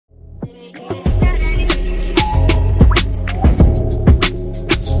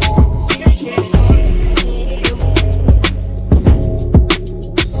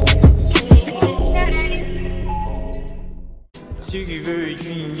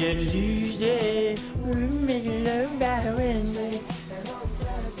on Tuesday. We're making love by Wednesday.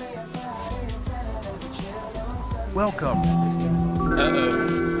 Welcome.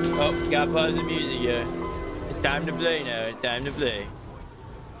 Uh-oh. Oh, gotta pause the music, yeah. It's time to play now. It's time to play.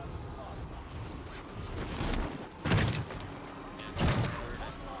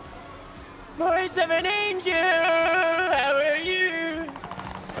 Voice of an angel, how are you?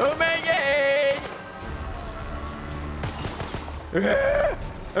 Oh my God.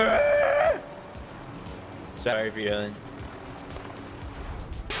 Sorry for yelling.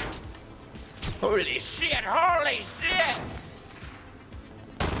 Holy shit, holy shit.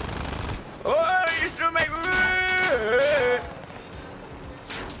 Oh, you still make...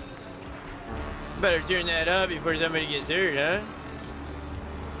 Better turn that up before somebody gets hurt, huh?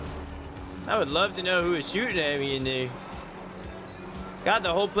 I would love to know who was shooting at me in there. God,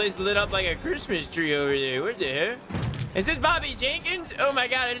 the whole place lit up like a Christmas tree over there. What the hell? Is this Bobby Jenkins? Oh my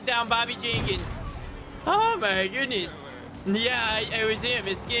God, it's down Bobby Jenkins. Oh my goodness. Yeah, it was him,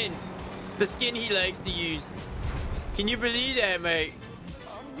 his skin. The skin he likes to use. Can you believe that, mate?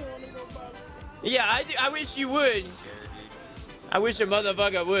 Yeah, I wish you would. I wish a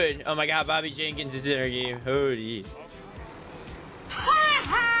motherfucker would. Oh my God, Bobby Jenkins is in our game. Holy.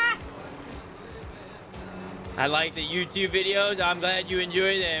 I like the YouTube videos. I'm glad you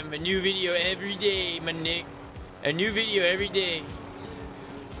enjoy them. A new video every day, my Nick. A new video every day.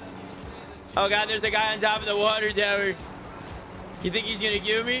 Oh God, there's a guy on top of the water tower. You think he's gonna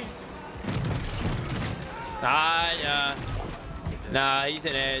kill me? Nah. Nah, he's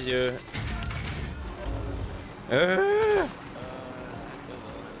an asshole.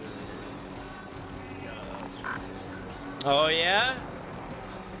 Oh yeah?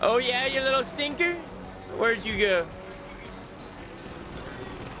 Oh yeah, you little stinker? Where'd you go?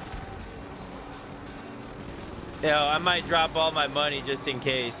 Yo, I might drop all my money just in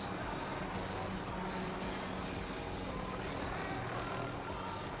case.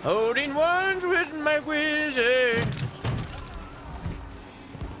 Holding ones with my Gwiz.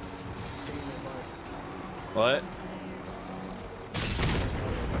 What?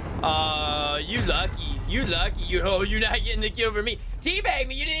 You lucky. You lucky. Oh, you're not getting the kill for me. Teabag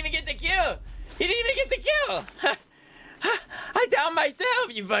me. You didn't even get the kill. You didn't even get the kill. I downed myself,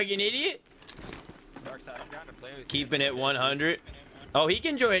 you fucking idiot. Keeping it 100. Oh, he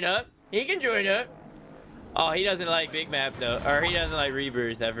can join up. He can join up. Oh, he doesn't like big map though. Or he doesn't like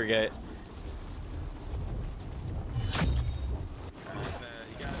rebirth, I forget.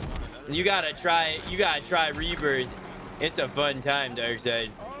 You gotta try rebirth. It's a fun time,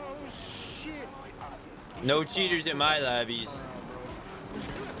 Darkside. No cheaters in my lobbies.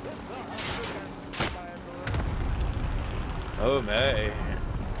 Oh my.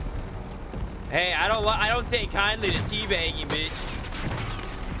 Hey, I don't take kindly to teabagging, bitch.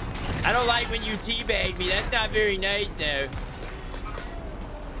 I don't like when you teabag me. That's not very nice now.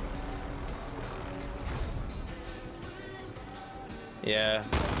 Yeah.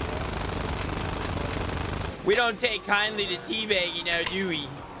 We don't take kindly to teabagging now, do we?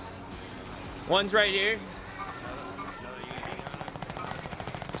 One's right here.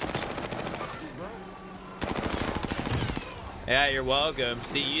 Yeah, you're welcome.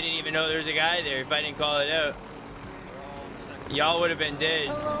 See, you didn't even know there was a guy there if I didn't call it out. Y'all would have been dead.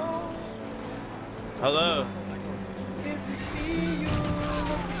 Hello.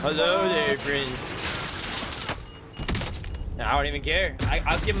 Hello there, friend. I don't even care.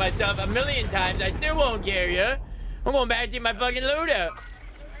 I'll give myself a million times. I still won't care, yeah? I'm going back to my fucking loadout.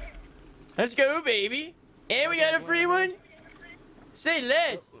 Let's go, baby. And we got a free one? Say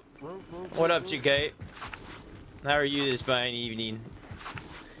less. What up, Chikate? How are you this fine evening?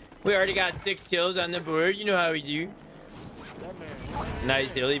 We already got 6 kills on the board. You know how we do.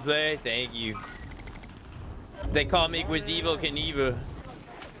 Nice hilly play. Thank you. They call me Gwizevo Knievel.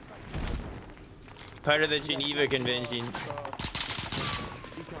 Part of the Geneva Convention.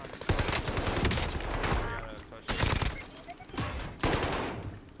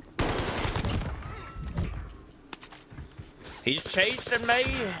 He's chasing me.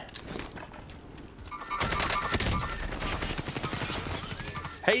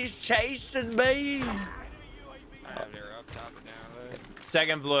 He's chasing me.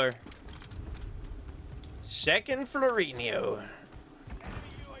 Second floor. Second Florino.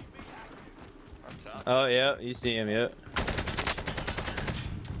 Oh, yeah. You see him, yep.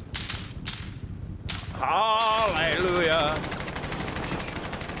 Hallelujah.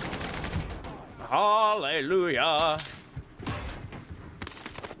 Hallelujah.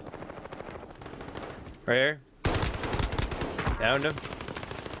 Right here. Downed him.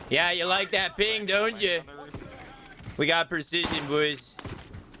 Yeah, you like that ping, don't you? We got precision, boys.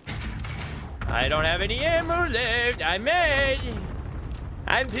 I don't have any ammo left. I'm mad.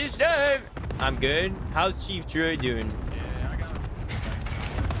 I'm pissed off. I'm good. How's Chief Troy doing? Yeah, I got him.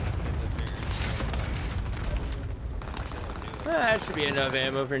 That should be enough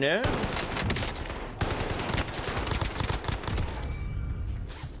ammo for now.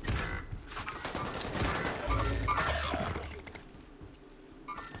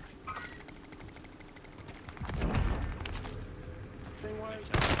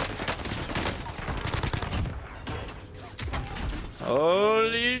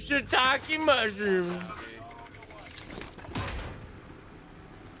 Holy shiitake mushroom.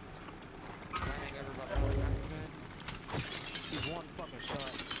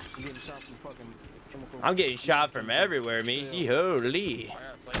 I'm getting shot from everywhere, Meezy. Holy.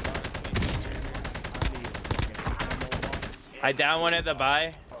 I down one at the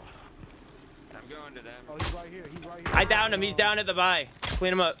buy. I'm going to them. Oh, he's right here. He's right here. I downed him. He's down at the buy.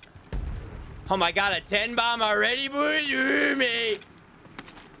 Clean him up. Oh my god, a 10 bomb already, boys? Ooh, mate.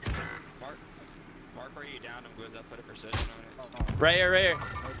 Mark where you down him, Gwiz. I'll put a precision on it. Right here, right here.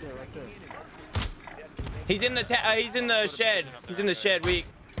 Right there, right there. He's in the shed. He's in the shed. Weak.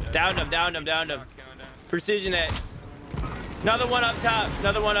 Downed him, downed him, downed him. Precision that. Another one up top.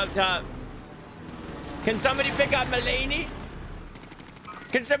 Another one up top. Can somebody pick up Mulaney?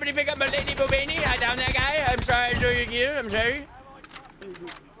 Can somebody pick up Mulaney Bobani? I downed that guy. I'm sorry I drew your gear. I'm sorry.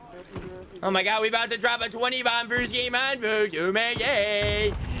 Oh my god, we about to drop a 20 bomb first game on folks. Oh my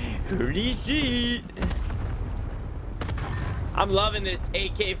god. Holy shit. I'm loving this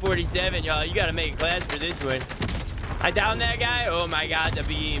AK-47, y'all. You gotta make a class for this one. I downed that guy. Oh my god, the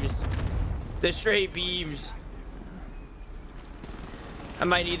beams. The straight beams. I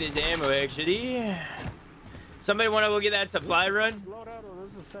might need this ammo actually. Somebody wanna go get that supply run? Loadout or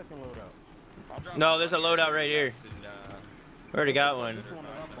there's a second loadout? No, there's a loadout right here. We already got one.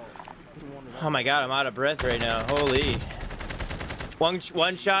 Oh my god, I'm out of breath right now. Holy.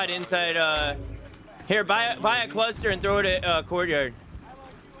 One shot inside. Here, buy a cluster and throw it at courtyard.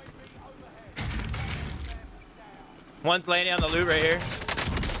 One's landing on the loot right here.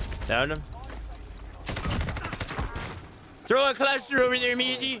 Downed him. Throw a cluster over there,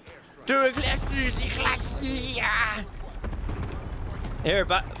 Meezy. Throw a cluster. Yeah. Here,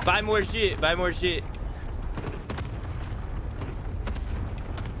 buy more shit. Buy more shit.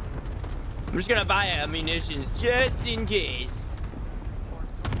 I'm just gonna buy munitions just in case.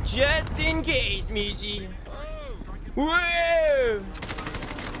 Just in case, Meezy. Whoa!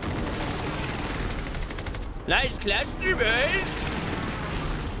 Nice cluster, bud.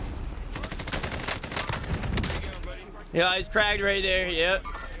 Yeah, he's cracked right there. Yep.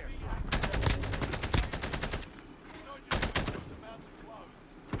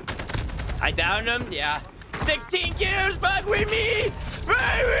 I downed him. Yeah. 16 kills. Fuck with me.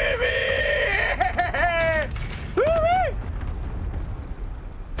 Fuck with me. Woo-wee.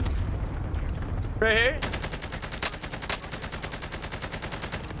 Right here.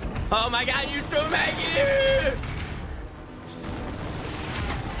 Oh my god, you're so maggot.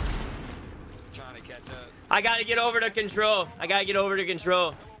 Trying to catch up. I gotta get over to control. I gotta get over to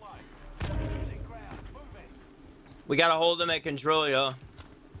control. We gotta hold them at control, yo.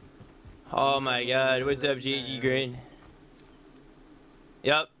 Oh my god, what's up, GG Green?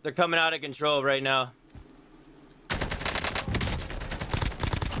 Yep, they're coming out of control right now.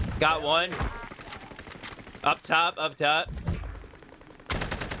 Got one. Up top, up top.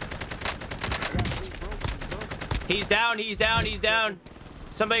 He's down, he's down, he's down.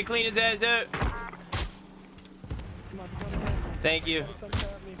 Somebody clean his ass up. Thank you.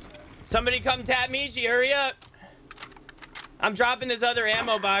 Somebody come tap me, G, hurry up. I'm dropping this other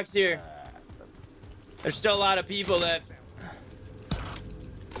ammo box here. There's still a lot of people left.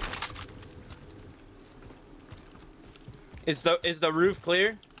 Is the roof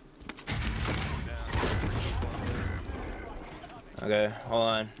clear? Okay, hold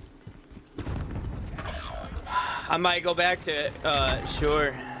on. I might go back to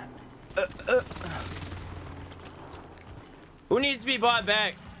sure. Who needs to be bought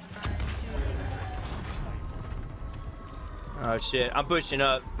back? Oh shit, I'm pushing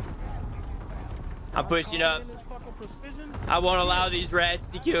up. I'm pushing up. I won't allow these rats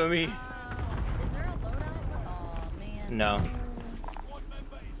to kill me. Is there a loadout? Oh man. No.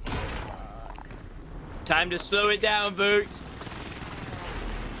 Time to slow it down, Boots.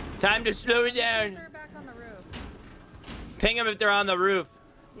 Time to slow it down. They're back on the roof. Ping them if they're on the roof.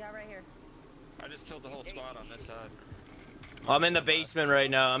 Yeah, right here. I just killed the whole squad on this side. I'm in the basement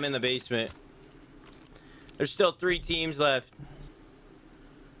right now. I'm in the basement. There's still 3 teams left.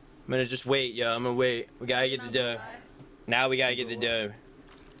 I'm gonna just wait, yo. I'm gonna wait. We gotta get the dub. Now we gotta get the dub.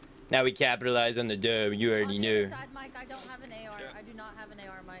 Now we capitalize on the dub. You already On the knew. other side, Mike, I don't have an AR. Yeah. I do not have an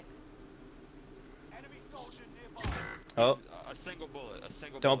AR, Mike. Oh, A single bullet. A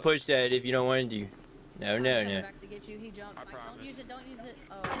single don't bullet. push that if you don't want to. No, I'm no, coming no. back to get you. He jumped. I Mike, don't promise. use it. Don't use it.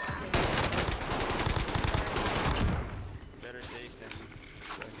 Oh, okay. Better safe than.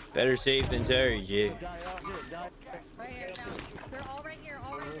 Better safe than sorry, Jay. Guy out here, guy. Right here now. They're all right here.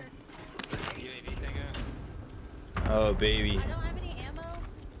 All right here. UAV thing out. Oh, baby. I don't have any ammo.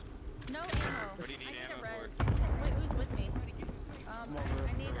 No ammo. What do you need I need ammo a res. Wait, who's with me?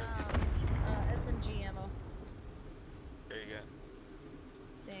 I need SMG ammo. There you go.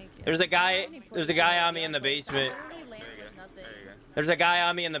 Thank you. There's a guy. How many There's a guy on me places in the I basement. literally landed There you with go. nothing. There you go. There's a guy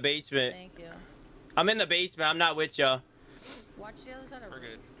on me in the basement. Thank you. I'm in the basement. I'm not with y'all. Watch the other side of We're the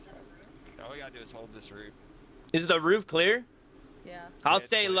good. All we gotta do is hold this roof. Is the roof clear? Yeah. I'll it's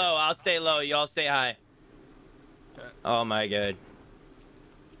stay clear. low. I'll stay low. Y'all stay high. Yeah. Oh my god.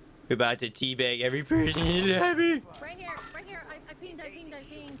 We're about to teabag every person in the lobby. Right here. Right here. I pinged.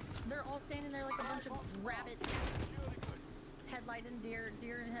 They're all standing there like a bunch of rabbits. Headlight and deer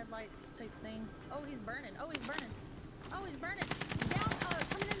and headlights type thing. Oh, he's burning. Oh, he's burning. Oh, he's burning. Down.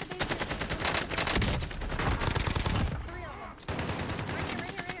 Coming in the basement. Three of them. Right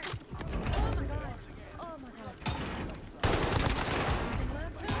here. Oh my god. Oh my god.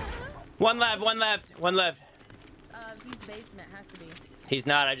 One left. He's basement. Has to be. He's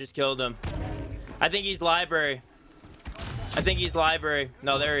not. I just killed him. I think he's library.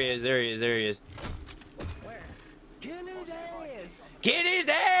 No, there he is. Where? Get his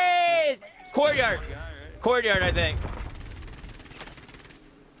ass! Courtyard, I think.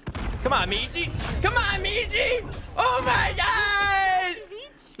 Come on, Michi. Oh my god!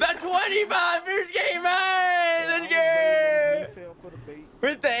 The 20 bomb first game on! Let's go! Fell for the bait.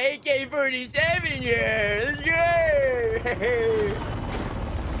 With the AK-47 here! Let's go!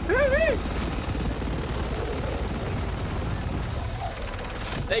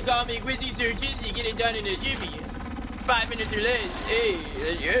 They call me Gwizzy Sir Chizzy, get it done in a jiffy. 5 minutes or less. Hey,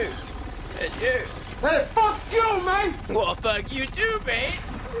 let's go. Hey, fuck you, man! Well, fuck you too, man.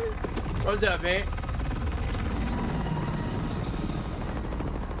 What's up, man?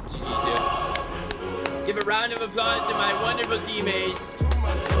 Give a round of applause to my wonderful teammates.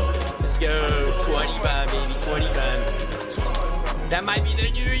 Let's go. 20 bomb, baby. 20 bomb. That might be the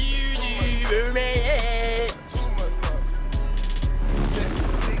new YouTuber, man.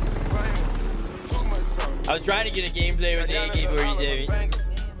 I was trying to get a gameplay with the AK-47.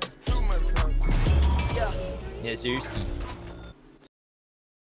 Yeah, seriously.